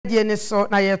die ne so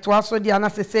na ye to aso dia na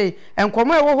say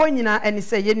enkomo e wo ho nyina ene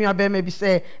say ye nua be ma bi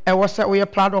say e wo say we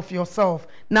proud of yourself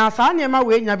na saa ne ma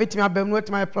we nyina betimi abam no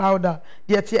wetima prouder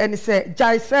de tie ene say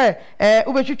jai say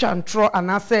ubetwitwa ntro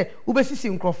ana say ubesisi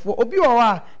nkrofo obi wo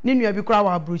a ne nua bi kura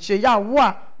wa abroche ya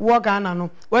wo Ghana no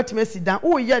wetima sidan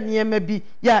wo ye ne ma bi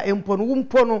ya empo no wo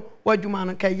mpo no wadwuma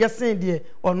no kai yesen de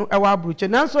ono e wa abroche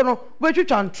nanso no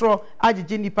ubetwitwa ntro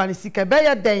agege nipa ne sika be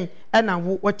ye den na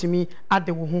wo watimi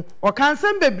ade wo ho o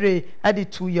kansem bebre ade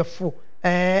 2 yefo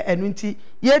enu nti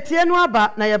ye tie no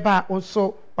aba na ye ba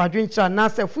onso wadwencha na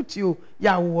se futio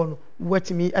ya wo no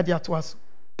watimi ade ato aso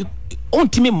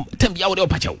ontimi tambia wo de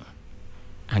opachawo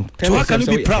and so how can you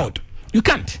be proud? You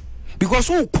can't, because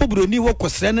who kobro ni wo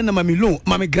kwesrene na mami loan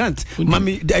mami grant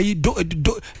mami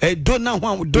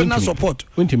donor support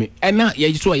ontimi ena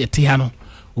ye so ye te ha no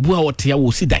obu a wo te ha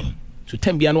wo sidan so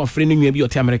tambia no afre no nwa bi o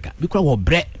te America bi kura wo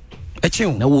bre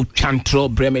echew na wo chantro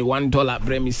bre me $1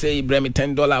 bre me say bre me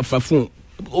 $10 fa phone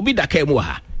obi da kai mu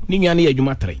ha ni nwa na ye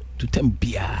adwuma 3 to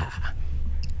tambia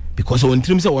because won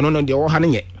trim say wono no de wo ha ne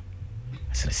ye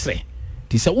sre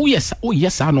they say oh yes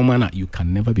no man, you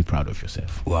can never be proud of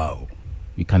yourself. Wow,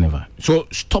 you can never. So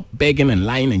stop begging and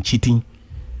lying and cheating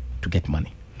to get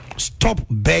money. Stop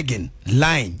begging,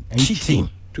 lying, and cheating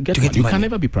to get money. You can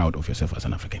never be proud of yourself as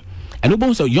an African. And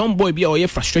no so young boy be or you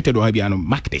frustrated or be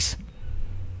mark this.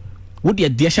 What the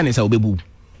addition is our baby.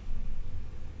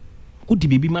 What the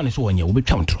baby man is so when you will be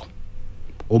counter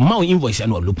or mau invoice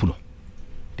and lupuno.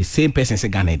 The same person say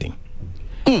Ghana thing.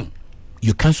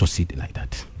 You can't succeed like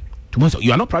that. Tomorrow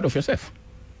you are not proud of yourself.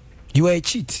 You are a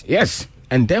cheat. Yes.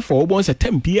 And therefore once a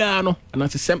temp piano and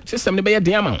that's the system the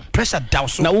diamond. Pressure down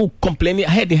so now complaining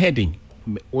heading.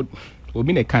 What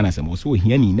mean a kind of some so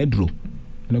here ni nedro.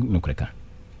 No creka.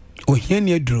 Oh here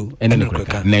ni drew and no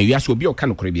creka. Now you ask will be your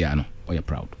kind of Caribbean or you're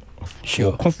proud.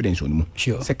 Sure. Confidence on you.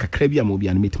 Sure. Say Caribbean will be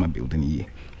an meet my building here.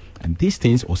 And these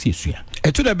things also see.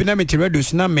 Etu da binamiti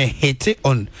reduce na me hate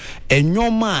on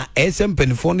enyoma SM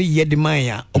penfo no ye de man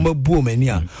ya omabuo mani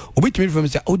a obetimi from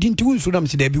say odinti wonsu na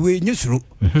mse da bi we nyesuru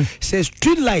say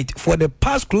street light for the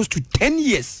past close to 10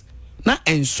 years na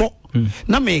enso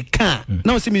na me ka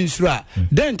na se me nsuru a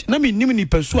then na me nim ni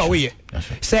pesu a we ye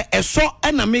say eso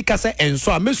na me ka say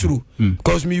enso a mesuru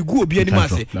because me gu obi ani ma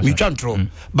say me twantro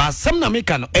ba sam na me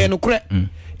ka no e no kure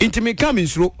intimi ka me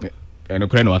nsuru e no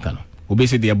kure no aka no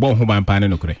obesi de bon ho ban pa ne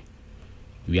no kure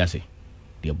we are say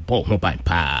the ball ho ban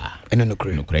pa eno no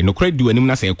kure no kure di wanim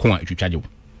na say ko a twitwaje wo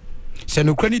se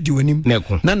no kure ni di wanim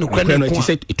na no kure no ti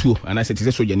say etuo ana say ti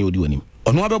say soja ni odi wanim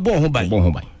ono abebo ho ban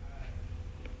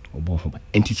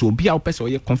enti so obi a person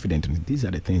we confident. These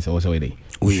are the things also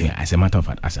we as a matter of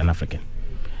fact as an African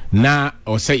na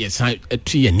or say yes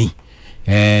etu ye ni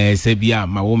say bia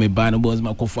ma wo me ba no boss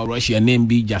ma ko for Russia name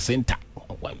be Jacinta.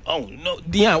 Oh no,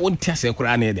 dia won tia se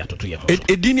kura na dia toto ye ho.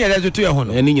 Edini ya toto ye ho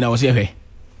no. Eni nyina wo se hwe.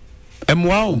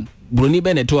 Emwa Broni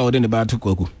be ne to a wo de ne ba to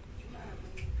kwaku.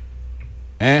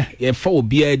 Ye fa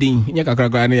obi adin, nya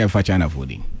kakra na ye fa China for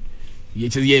din.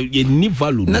 Ye ni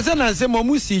value. Na se mo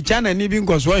mu si China ni bi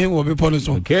nkoso he wo be pono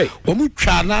so. Okay. Wo mu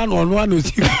twa na no ono ano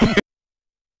si.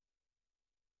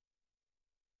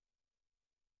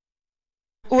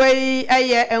 Wei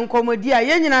eye enkomodi a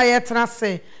ye nyina ye tena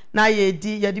se na ye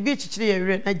di ye de bi chichire ye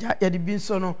were na ye de bi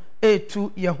nso no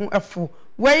etu ye ho efo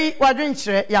wei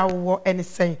wadwenkyere ya wo ene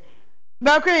sen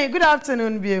Bakwe, good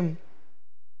afternoon biem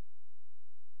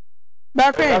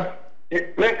Bakwe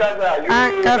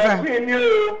Kasa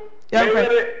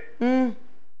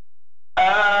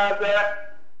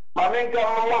Maminka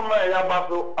mama ya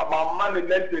baso amamani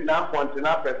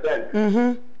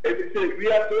 99.9%. It is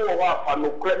we are to wa no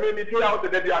community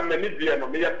out there dey amani bia no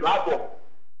me platform.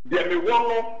 Dey me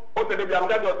won o te dey am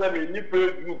ga do say me ni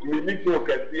Facebook me ni to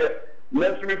kase.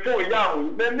 Let's me for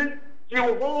yam me ti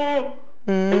wo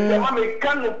e ma me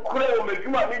kan no kure o me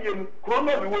juma me yem kuro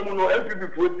no bi wo mu no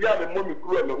MPP fo dia me mo me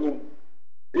kuro me wo.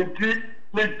 Enti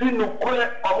me di no kure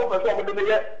abo pe so mo de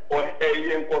ye o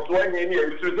yen ko so yen ni e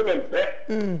su me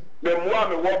me mo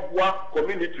me wo boa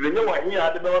community le nye wa hin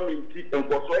ade be ma me ti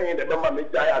nko so yen de be ma me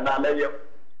jaya na me ye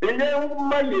enye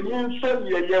ma ye ni nso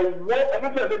ye wo e be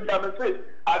se de me say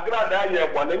agrada ye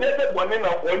bone ne de bone na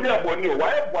oni abone wa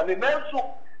e bone na so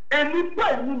eni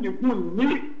pa ni hu ni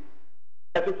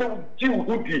e se ji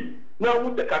hudi na wo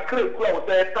de kakre kula wo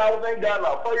say 1000 Ghana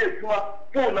for ye juma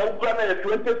phone na ukra na ye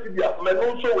 20 cedi a me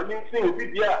no so we ni sin obi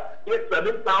dia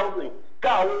 7000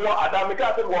 ka wo adame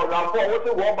ka se wo rampo wo se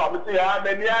wo ba me se ya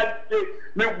me ni a se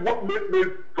me wo me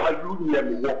value ni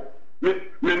me wo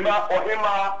ma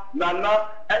ohima nana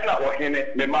ena ohene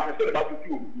me ma se ba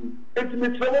tutu enti me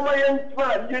tse mo ye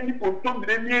ntwa ye ni pontom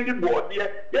de ni bode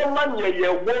ye ma nye ye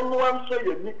wonu amso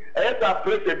ye ni e ta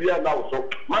pressure bia na so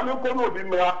ma me ko no bi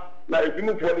mra na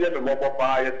ebimu fo ye me mo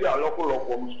papa ye ti aloko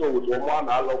mo so wo mo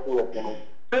na aloko no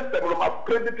system no ma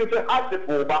credit se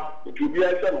hasefo ba to bi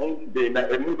e se no de na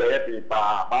emu ba ye be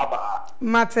pa baba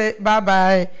mate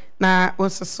bye na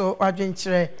ososo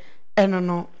adwenkyere eno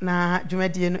no na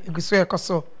dwumadie no eguso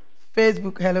ekoso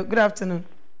Facebook. Hello, good afternoon.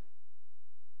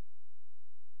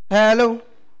 Hello.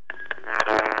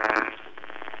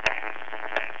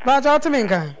 Ba jawto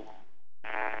minga.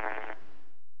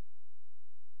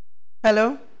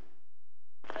 Hello.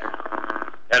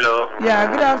 Hello.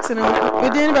 Yeah, good afternoon.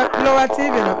 Within lower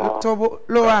TV no to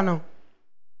lower no.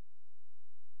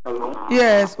 Hello.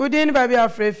 Yes, within baby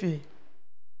afrefi.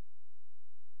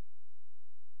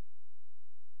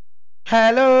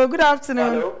 Hello, good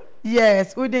afternoon. Hello.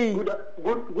 Yes, within.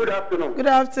 Good afternoon. Good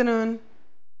afternoon.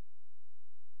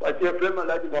 What's your friend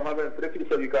Alaji Mohammed Frefi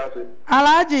Sabikase?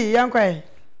 Alaji, yankwe.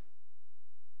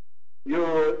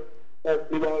 You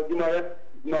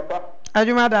Napa.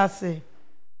 Ajuma dase.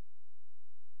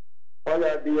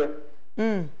 Oya dia.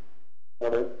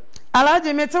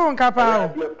 Alaji mete won kapa o.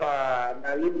 Dia pa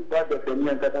na libi kwa de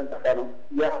femi nkata nkata no.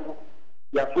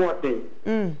 Ya forte.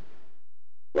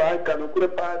 Wa kanu kure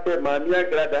pa se mami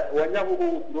agrada wanya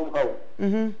ho rum hawo.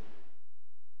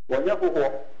 Wanya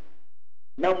ho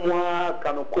na mwa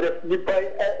kanu kure nipa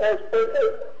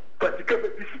patika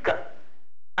fisika.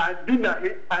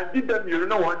 Andi da miru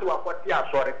na wonde wakwati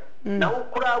asore. Na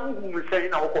ukura wuhu musai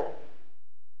na ukọ.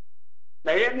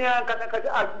 Na ye ni aka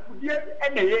kaka agufudie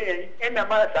ene ye ene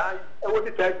ma sa e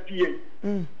wodi ta die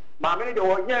ma me de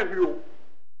wo nya hiro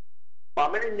ma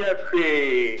me nya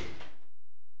fe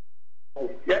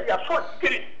ya so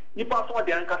tiri ni pa so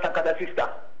de anka sakada sister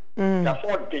ya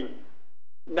so de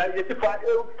na ye ti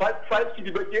 5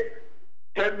 cedi beje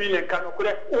 10 million kan ko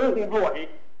re ohun bi woni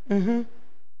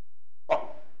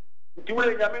ti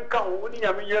wole nya men kan woni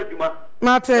nya men ye duma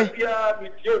Mate. Pia mi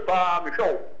tie pa mi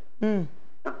show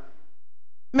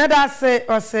Meda say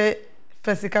or say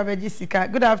Fesika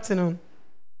Bejisika. Good afternoon.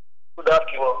 Good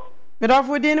afternoon. Meda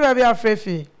Fudin baby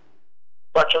afrefi.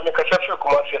 Pacho me kachafu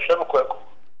kuma sesemu kweko.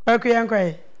 Kwaku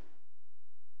yankwe.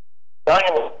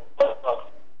 Dahimo.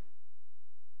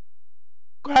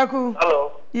 Kwaku.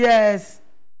 Hello. Yes.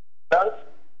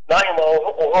 Dahimo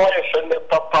o ye sende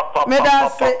papa. Meda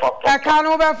say aka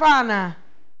no be fa na.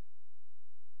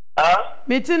 Ah?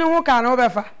 Mitini hu ka no be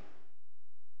fa.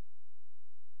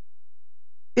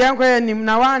 Yankwe nim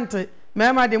na wante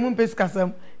mema de mun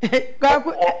pesikasam.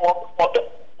 Kwaku.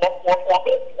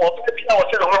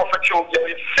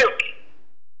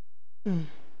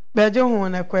 Bejo hu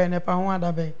na kwe ne pa hu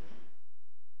adabe.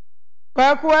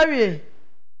 Kwaku awie.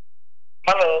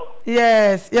 Hello.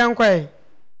 Yes, yankwe.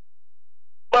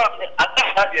 But I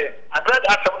read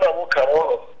after the work.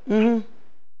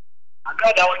 I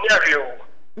got our near you.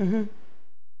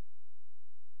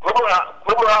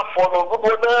 Gubra follow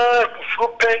Gubra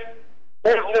Frupe, no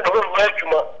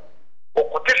regiment. O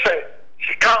Cotife,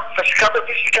 she can't Fishka,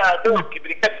 no,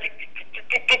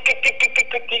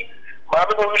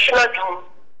 Mamma, we should not do.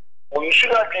 We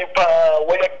should not give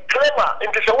when a clever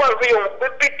into the one real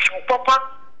bit papa.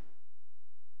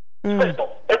 And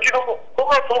you know, go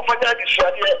out for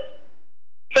financial.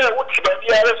 Say, what's the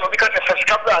idea? So, because the first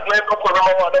couple of them don't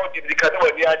know what they did, because they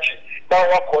were now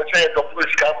what concern of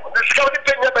this camp. This county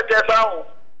thing never does out.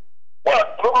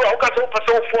 What? Who got so for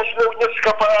so force no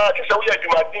scapa to show you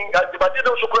my thing, and the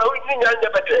Badino so growing thing I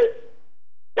never did.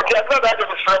 If you are glad I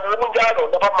don't find a woman down,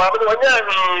 the Mamma,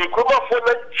 come off for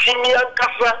the Jimmy and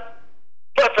Casa.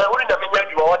 But I wouldn't have been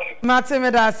you watching.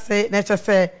 Matimida say, nature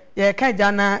say, yeah,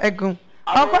 Kajana egu.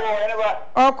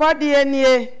 Okwa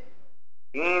DNA.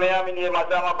 Me amini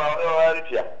madama ba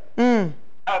oritia.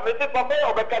 Me te papa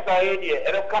obekata yedie,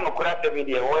 ere kan okura te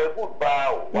video, o good ba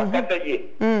o, wakata ye.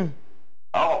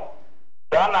 Oh.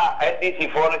 Dana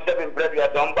IDC 47 bread ya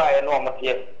don ba e no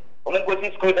omotie. Omo go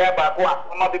si school da ba ko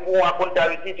akoma bi bu akonta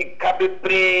receipt ka be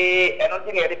pre, eno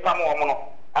ti ne de pam omo no.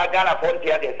 Agana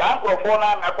fontia de san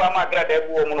profona na kwa ma grade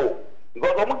bu omo no.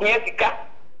 Because omo ke sika.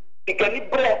 Sika ni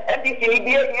bre, IDC ni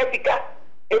bi e sika.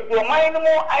 If your mind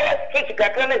more, I speak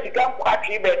Kakana, she can't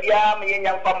actually be the army and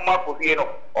young Pamma for you know,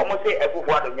 almost say a good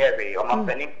water navy, or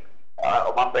Mampany,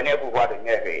 or Mampany, good water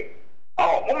navy.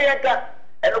 Oh, Mumiaka,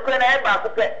 and look at I back to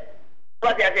play.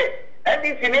 But I said, and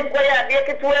this in inquiry, they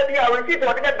get to where they are, receipt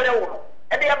or the brown,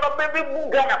 and they have a baby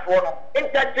Mugana for them.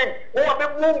 In touch, who are the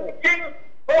moon, king,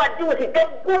 who are doing it,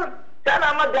 good.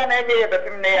 Sana Magana, but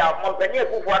from there, Montpellier,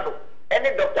 who want to.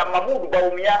 any Dr. Mahmoud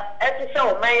Baumia, and to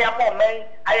show may a moment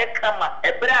I come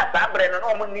a brass, a brand,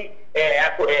 no money, a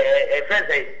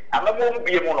friend, I'm a woman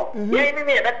be a mono.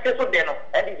 Yeah, that's so deno,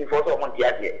 and this is for someone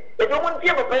here. If you want to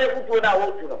have a prayer to an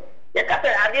hour to know. You can't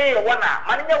say, I gave you one,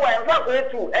 money, I'm not going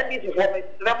to, and this is for me,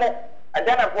 Lemo, and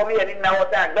then for me, and in our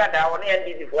time, glad I want to end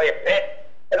this for a pet,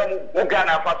 and I'm going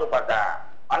to pass over.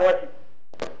 And what?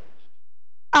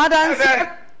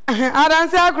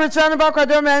 Adansi Akrocha Bako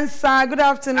Domensa. Good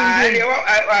afternoon.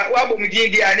 Wa bu mi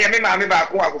di ani me ma me ba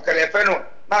ko akokele fe no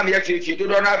ma me yafifi do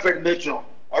na friend metro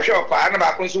o hwe opa na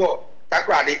ba ko so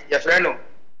takrade ye fre no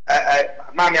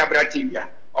ma me abranti wia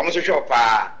o mo so hwe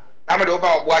opa na me do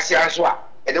ba obo ase anso a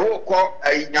e de wo ko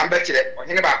nyamba kire o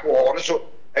hene ba ko o so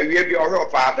awie bi o hwe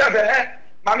opa fe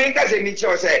ma me nka se ni che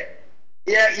o se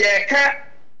ye ka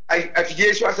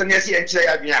afije so asane ase enkyere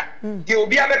ya bia di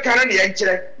obi abeka na ne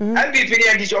enkyere MVP ni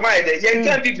andi so ma ye de ye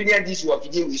nka MVP ni andi so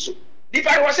afije wi so di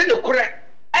fa wo se de kure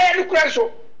aye de kure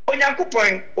so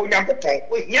onyankopon o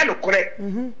hia no kure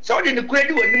so de ne kure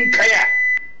di wanim kan a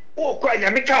wo ko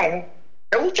anya me kan ho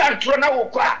e wo twa ntro na wo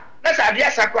ko a na sa bia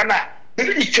sakwa na bi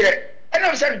di kire e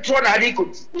na se ntro na ali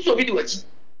ko so bi di wachi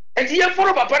enti ye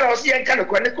foro papa na o se ye nka no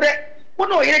kure ne kure wo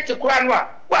no yire te kura no a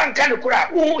wa nka no kura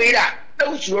wo yira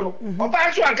usuro no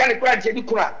oba so anka ne kura je di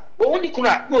kura wo ni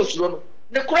kura wo usuro no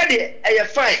ne kura de eye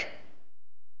fine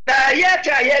na ye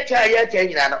cha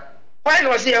nyina no fine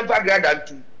no se ye mpa grada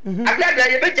ntu agrada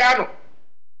ye beja no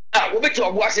wo beti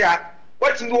obo ase ha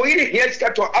what mi wo yiri here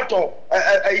scato ato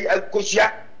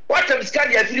kosia what am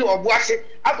scato ya firi obo ase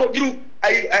akoduru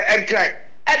enkrai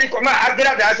edi ko ma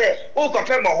agrada se o ko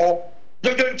fe mo ho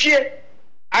dodonchie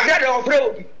agrada ofre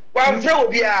obi wa ofre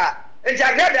obi a enti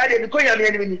agrada de ko nya me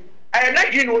ni I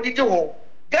like you know, little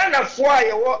Ghana for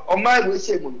or my way,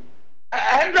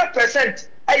 100%.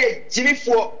 I Jimmy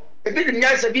for a bit of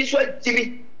nice of visual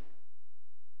Jimmy.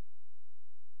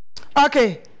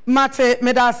 Okay, Mate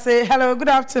Medase, hello, good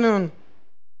afternoon.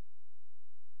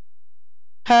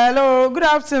 Hello, good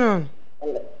afternoon.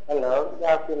 Hello, good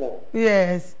afternoon.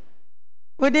 Yes.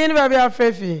 Good evening, baby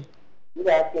Afrefi. Good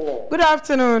afternoon. Good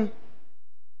afternoon.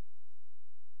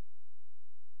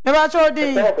 About your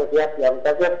day.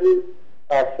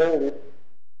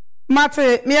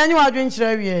 Mate, me and you are doing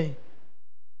cherry.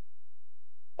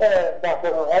 That's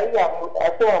I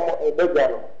saw a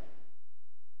beggar.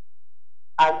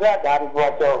 I got that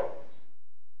water.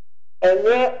 And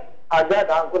yet, I got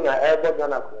Uncle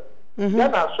Eber.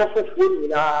 Then I suffer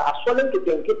food, I saw them to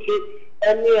think it,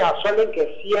 and me, I saw them to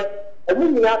see it,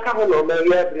 and me, I can't know my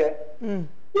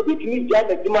obi timi ja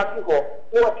na djuma ko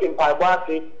wo timpa ba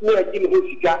se ni ajimi ho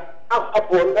sika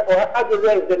apo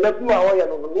agere ze na djuma wo ya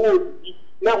no wo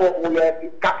na wo ya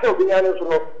ka se obi nya no so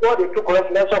no wo de to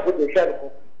correct na so for the share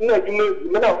ko ni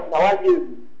ajimi na wa je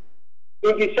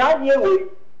ngi sa ye we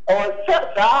o sa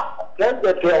plan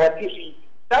de to wa tisi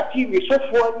that TV so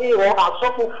for me or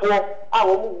asofo for a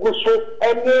wo go so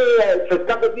ene se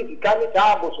ka be di ka ni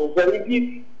ta bo so very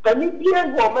bi can you be a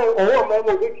woman or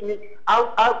woman with me? I'm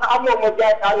a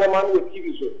guy, I'm a man with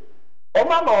TV show. Oh,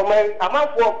 Mamma, I'm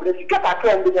out for the Chicago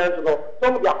can be answered.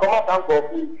 Some of your command for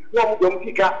me, no one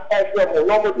pick up as well,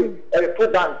 no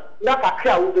put down, not a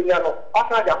crowd with the yellow,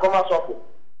 after your command software.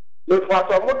 Look for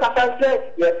some more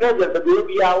say, your treasure, the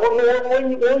baby, I won't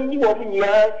you want me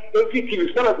if you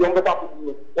son of your mother.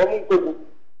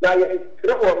 Now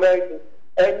you're American.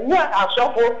 And yeah, I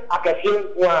suffer, I can see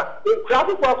one. In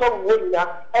crowded for some women, I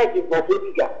think for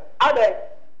Politica. Other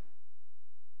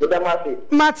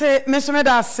Mate, Mr.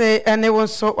 Medase, and they will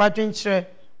so what drink.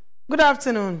 Good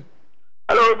afternoon.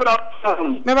 Hello, good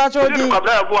afternoon. Me about your day.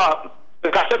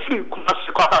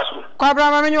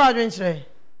 Kwabra, you are drinking.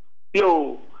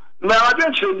 Yo, me I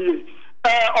drink.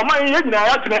 O ma ye nyina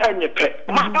ya tene enyepe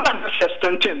ma na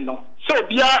sestenten no se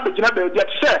bia be gina be dia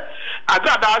se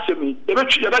agada asemi e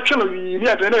betwi no wi ni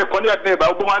ade na e kone ade ba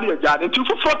obo ma na ya de ntu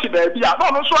 40 ba bia no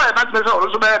no so ya na tene se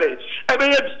o so be re e be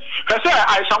ye bi se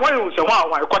ai sanwan yo se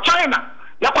wa ko China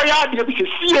ya ko ya de bi se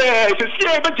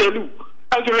sie be telu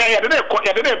anjo ya de na ko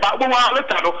ya de na ba obo ma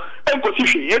leta no en ko si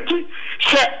hwe eti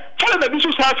se fele na bi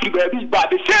so sa afri ba bi ba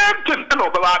the same thing na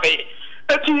obo ba be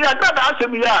eti agada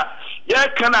asemi ya ya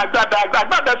kana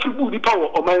agada fibu di power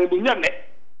o ma ebu nya ne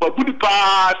budi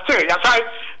pa se ya sai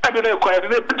ade ne ko ade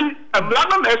ne piti amla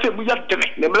no na ese mu ya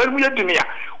dene ne mla mu ya dene ya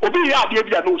obi ya ade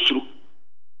bia na osuru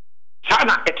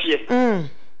sana etie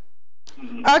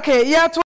okay ya